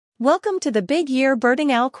Welcome to the Big Year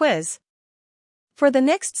Birding Owl Quiz. For the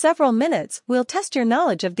next several minutes, we'll test your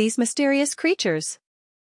knowledge of these mysterious creatures.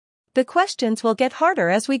 The questions will get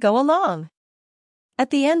harder as we go along.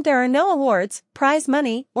 At the end, there are no awards, prize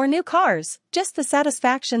money, or new cars, just the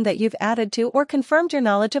satisfaction that you've added to or confirmed your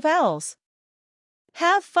knowledge of owls.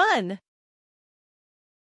 Have fun!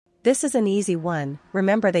 This is an easy one,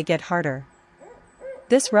 remember they get harder.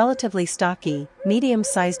 This relatively stocky,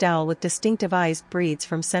 medium-sized owl with distinctive eyes breeds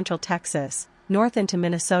from central Texas, north into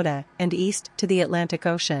Minnesota, and east to the Atlantic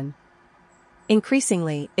Ocean.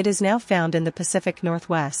 Increasingly, it is now found in the Pacific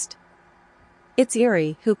Northwest. Its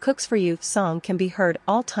eerie "Who Cooks For You" song can be heard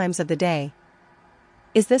all times of the day.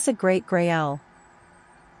 Is this a great gray owl?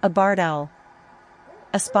 A barred owl?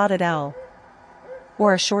 A spotted owl?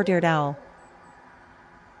 Or a short-eared owl?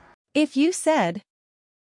 If you said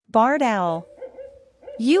barred owl,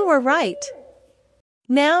 you were right.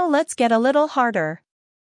 Now let's get a little harder.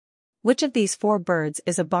 Which of these four birds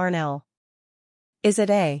is a barn owl? Is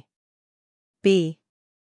it A, B,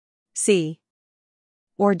 C,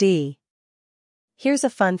 or D? Here's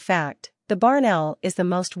a fun fact. The barn owl is the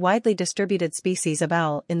most widely distributed species of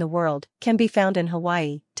owl in the world, can be found in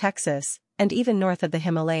Hawaii, Texas, and even north of the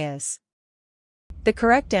Himalayas. The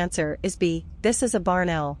correct answer is B. This is a barn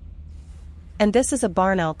owl. And this is a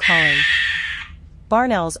barn owl calling.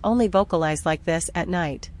 Barn owls only vocalize like this at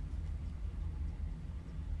night.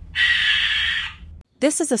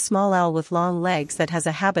 This is a small owl with long legs that has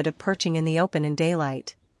a habit of perching in the open in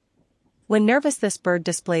daylight. When nervous, this bird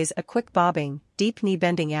displays a quick bobbing, deep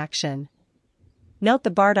knee-bending action. Note the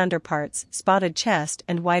barred underparts, spotted chest,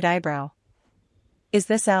 and white eyebrow. Is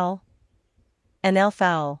this owl an elf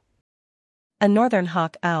owl, a northern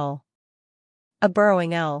hawk owl, a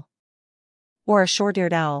burrowing owl, or a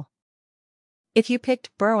short-eared owl? If you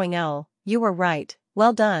picked burrowing owl, you were right,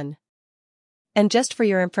 well done. And just for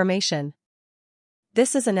your information,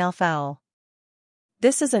 this is an elf owl.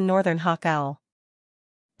 This is a northern hawk owl.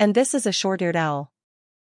 And this is a short-eared owl.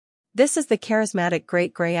 This is the charismatic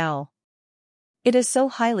great gray owl. It is so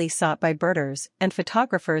highly sought by birders and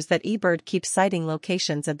photographers that eBird keeps citing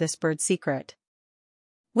locations of this bird's secret.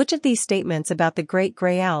 Which of these statements about the great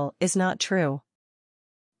gray owl is not true?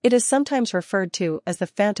 It is sometimes referred to as the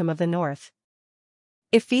Phantom of the North.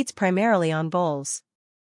 It feeds primarily on voles.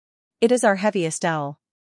 It is our heaviest owl.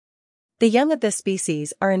 The young of this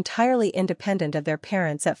species are entirely independent of their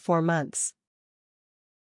parents at 4 months.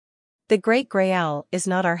 The great gray owl is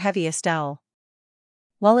not our heaviest owl.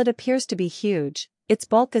 While it appears to be huge, its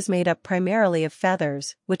bulk is made up primarily of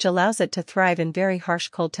feathers, which allows it to thrive in very harsh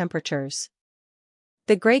cold temperatures.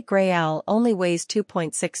 The great gray owl only weighs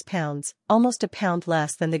 2.6 pounds, almost a pound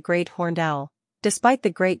less than the great horned owl, despite the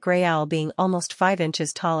great gray owl being almost 5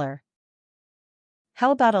 inches taller. How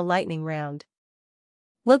about a lightning round?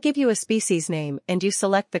 We'll give you a species name and you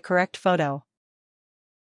select the correct photo.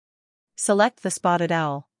 Select the spotted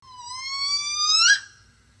owl.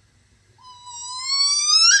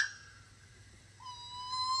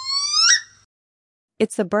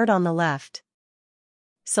 It's the bird on the left.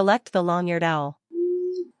 Select the long-eared owl.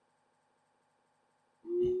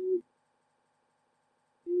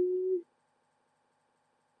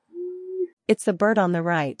 It's the bird on the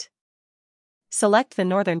right. Select the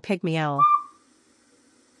northern pygmy owl.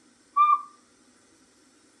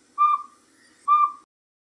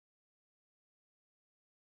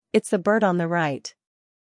 It's the bird on the right.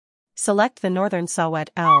 Select the northern saw-whet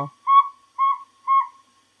owl.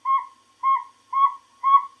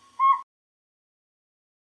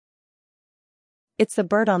 It's the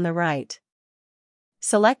bird on the right.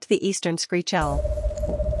 Select the eastern screech owl.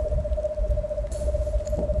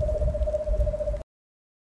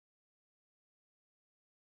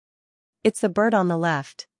 It's the bird on the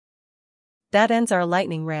left. That ends our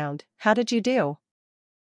lightning round. How did you do?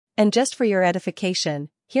 And just for your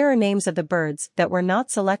edification, here are names of the birds that were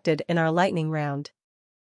not selected in our lightning round.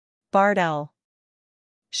 Barred owl,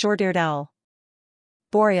 short-eared owl,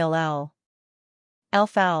 boreal owl,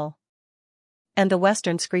 elf owl, and the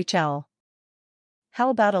western screech owl.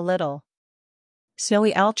 How about a little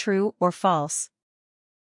snowy owl? True or false?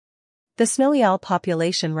 The snowy owl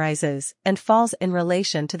population rises and falls in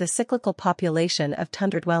relation to the cyclical population of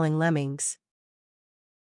tundra-dwelling lemmings.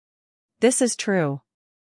 This is true.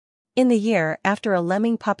 In the year after a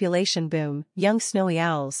lemming population boom, young snowy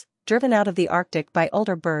owls, driven out of the Arctic by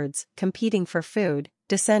older birds competing for food,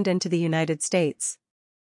 descend into the United States.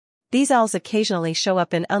 These owls occasionally show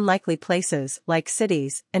up in unlikely places like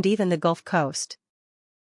cities and even the Gulf Coast.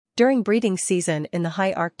 During breeding season in the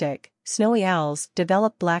high Arctic, snowy owls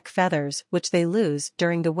develop black feathers which they lose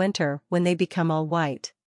during the winter when they become all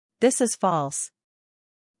white. This is false.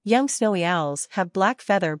 Young snowy owls have black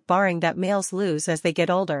feather barring that males lose as they get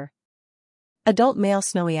older. Adult male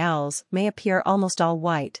snowy owls may appear almost all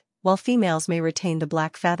white, while females may retain the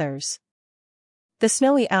black feathers. The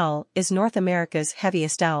snowy owl is North America's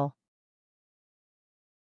heaviest owl.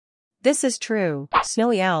 This is true.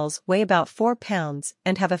 Snowy owls weigh about 4 pounds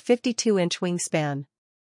and have a 52-inch wingspan.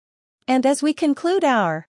 And as we conclude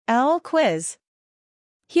our owl quiz,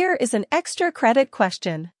 here is an extra credit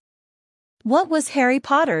question. What was Harry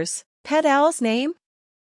Potter's pet owl's name?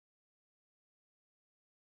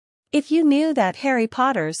 If you knew that Harry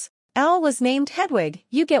Potter's owl was named Hedwig,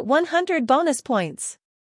 you get 100 bonus points.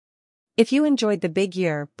 If you enjoyed the Big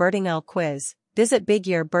Year Birding Owl quiz, visit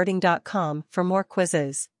bigyearbirding.com for more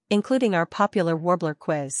quizzes, including our popular warbler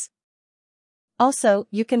quiz. Also,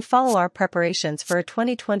 you can follow our preparations for a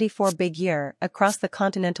 2024 Big Year across the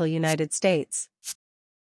continental United States.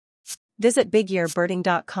 Visit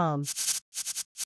bigyearbirding.com.